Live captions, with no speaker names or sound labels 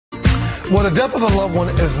Well, the death of a loved one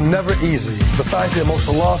is never easy. Besides the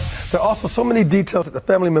emotional loss, there are also so many details that the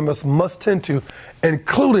family members must tend to,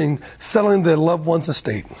 including selling their loved one's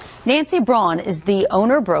estate. Nancy Braun is the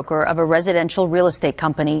owner-broker of a residential real estate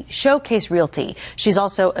company, Showcase Realty. She's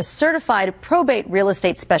also a certified probate real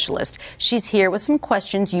estate specialist. She's here with some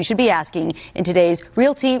questions you should be asking in today's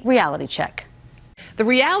Realty Reality Check. The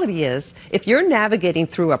reality is, if you're navigating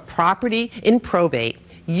through a property in probate,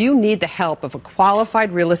 you need the help of a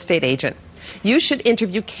qualified real estate agent. You should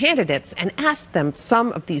interview candidates and ask them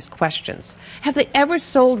some of these questions. Have they ever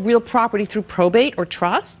sold real property through probate or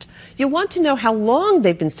trust? You'll want to know how long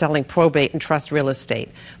they've been selling probate and trust real estate.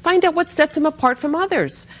 Find out what sets them apart from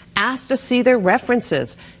others. Ask to see their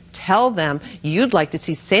references. Tell them you'd like to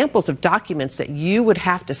see samples of documents that you would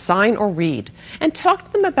have to sign or read. And talk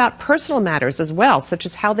to them about personal matters as well, such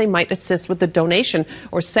as how they might assist with the donation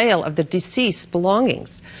or sale of the deceased's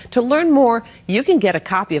belongings. To learn more, you can get a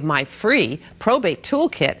copy of my free probate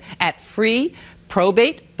toolkit at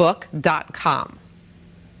freeprobatebook.com.